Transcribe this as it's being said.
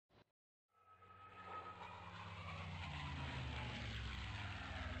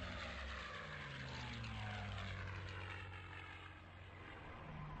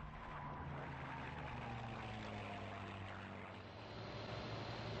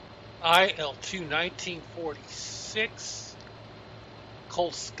IL-2 1946,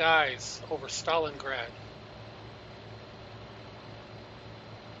 cold skies over Stalingrad.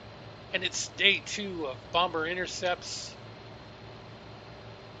 And it's day 2 of bomber intercepts.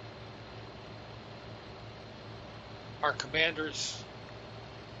 Our commanders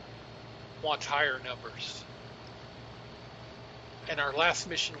want higher numbers. And our last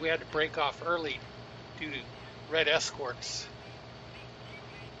mission we had to break off early due to red escorts.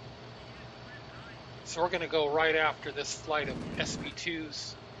 So we're going to go right after this flight of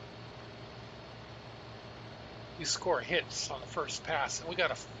SB-2s. We score hits on the first pass, and we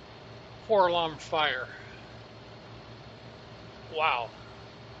got a 4-alarm fire. Wow.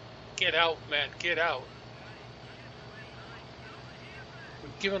 Get out, man, get out.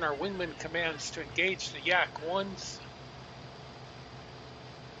 We've given our wingman commands to engage the Yak-1s,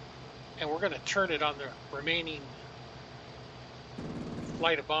 and we're going to turn it on the remaining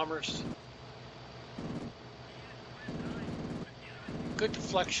flight of bombers. Good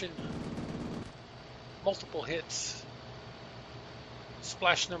deflection, multiple hits.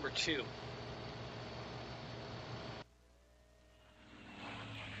 Splash number 2.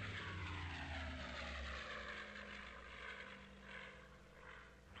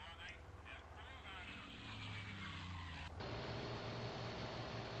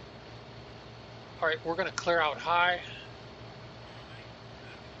 All right, we're going to clear out high.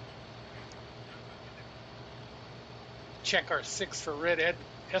 Check our 6 for red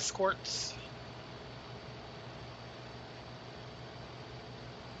escorts.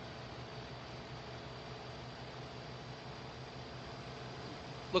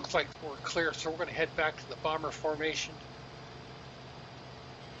 Looks like we're clear, so we're going to head back to the bomber formation.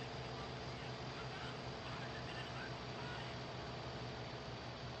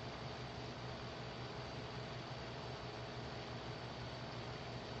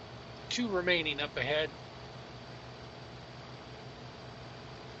 Two remaining up ahead.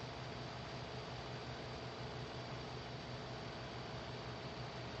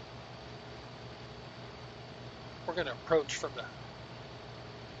 We're going to approach from the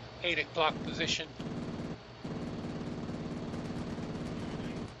 8 o'clock position.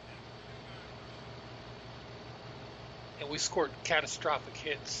 And we scored catastrophic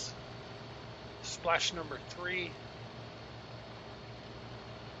hits. Splash number 3.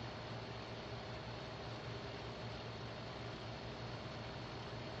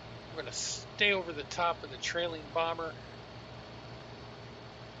 We're going to stay over the top of the trailing bomber.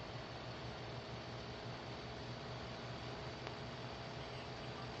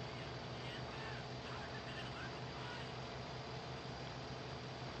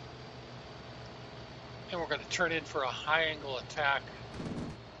 And we're going to turn in for a high angle attack.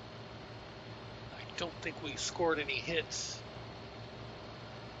 I don't think we scored any hits,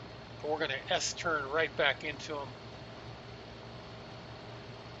 but we're going to S-turn right back into them.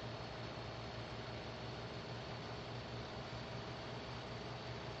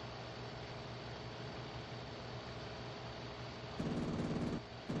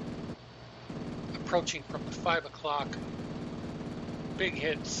 Approaching from the 5 o'clock. Big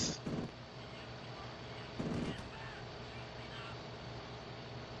hits.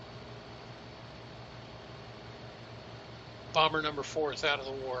 Bomber number 4 is out of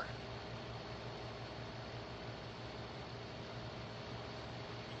the war.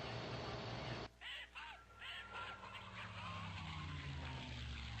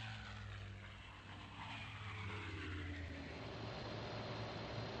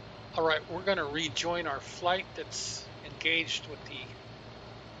 All right, we're going to rejoin our flight that's engaged with the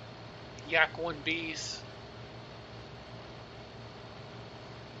Yak-1Bs.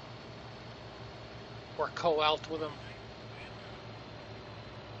 We're co-alt with them.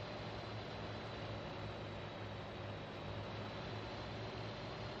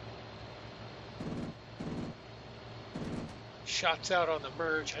 Shots out on the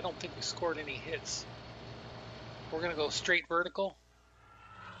merge. I don't think we scored any hits. We're going to go straight vertical.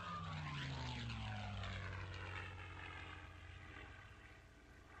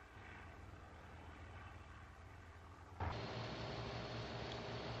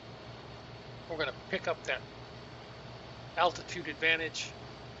 We're going to pick up that altitude advantage.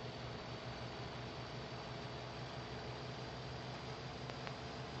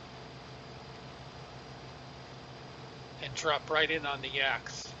 And drop right in on the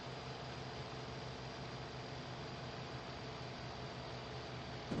Yaks.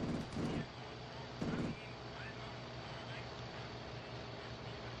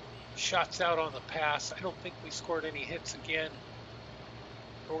 Shots out on the pass. I don't think we scored any hits again.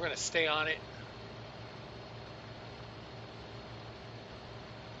 We're going to stay on it.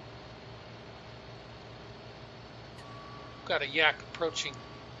 got a yak approaching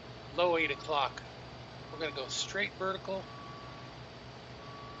low 8 o'clock. We're going to go straight vertical,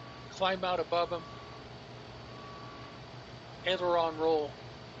 climb out above him, aileron roll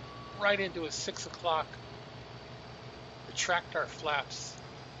right into his 6 o'clock, retract our flaps,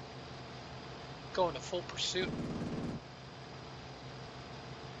 go into full pursuit.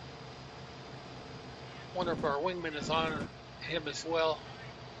 One of our wingmen is on him as well.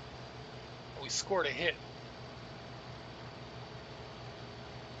 We scored a hit.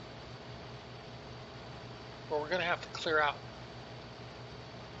 But we're going to have to clear out.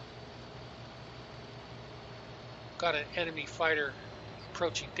 Got an enemy fighter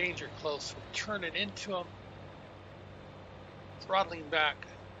approaching danger close. We're turning into him, throttling back,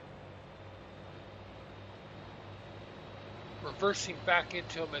 reversing back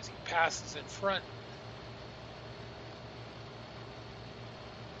into him as he passes in front.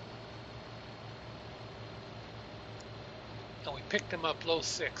 And we picked him up low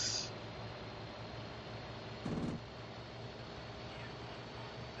 6.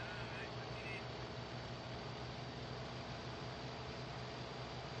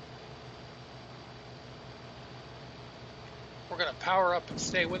 We're going to power up and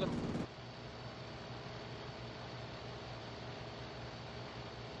stay with him.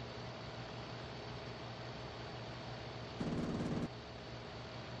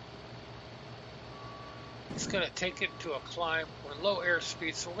 He's going to take it to a climb. We're low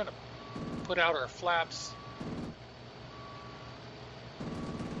airspeed, so we're going to put out our flaps.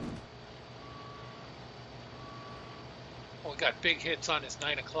 We got big hits on his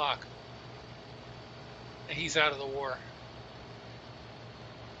 9 o'clock. And he's out of the war.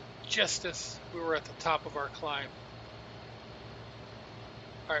 Just as we were at the top of our climb.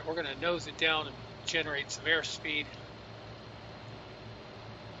 Alright, we're going to nose it down and generate some airspeed.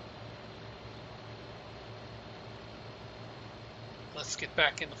 Let's get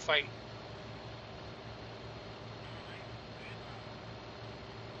back in the fight.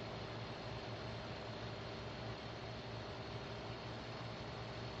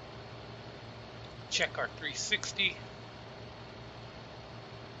 Check our 360.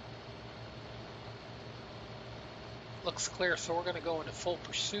 Looks clear, so we're going to go into full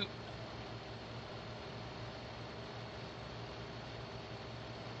pursuit.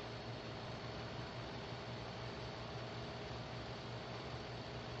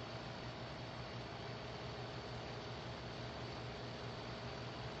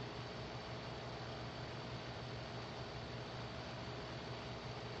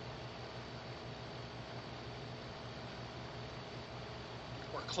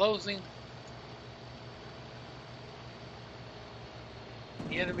 We're closing.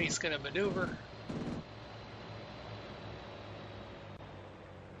 The enemy's going to maneuver.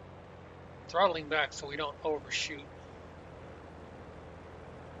 Throttling back so we don't overshoot.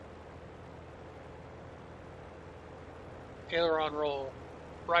 Aileron roll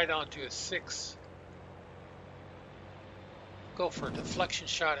right onto a 6. Go for a deflection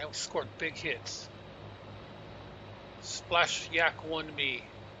shot, and we scored big hits. Splash yak 1B.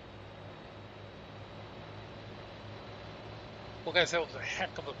 Well, guys, that was a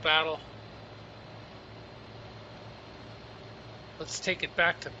heck of a battle. Let's take it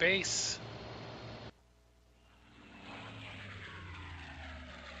back to base.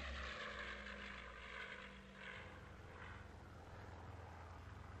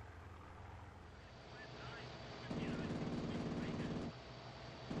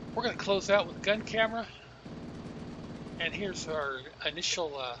 We're going to close out with gun camera. And here's our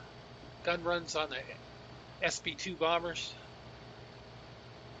initial gun runs on the SB-2 bombers.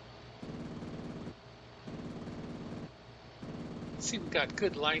 See, we've got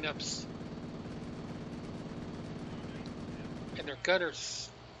good lineups, and their gunners'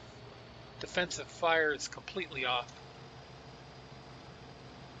 defensive fire is completely off.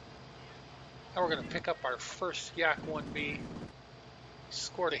 Now we're going to pick up our first Yak 1B.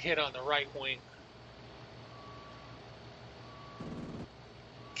 Scored a hit on the right wing.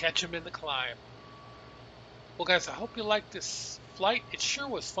 Catch him in the climb. Well, guys, I hope you liked this flight. It sure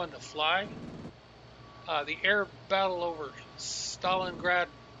was fun to fly. The air battle over Stalingrad,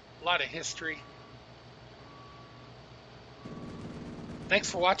 a lot of history. Thanks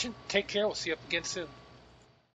for watching. Take care. We'll see you up again soon.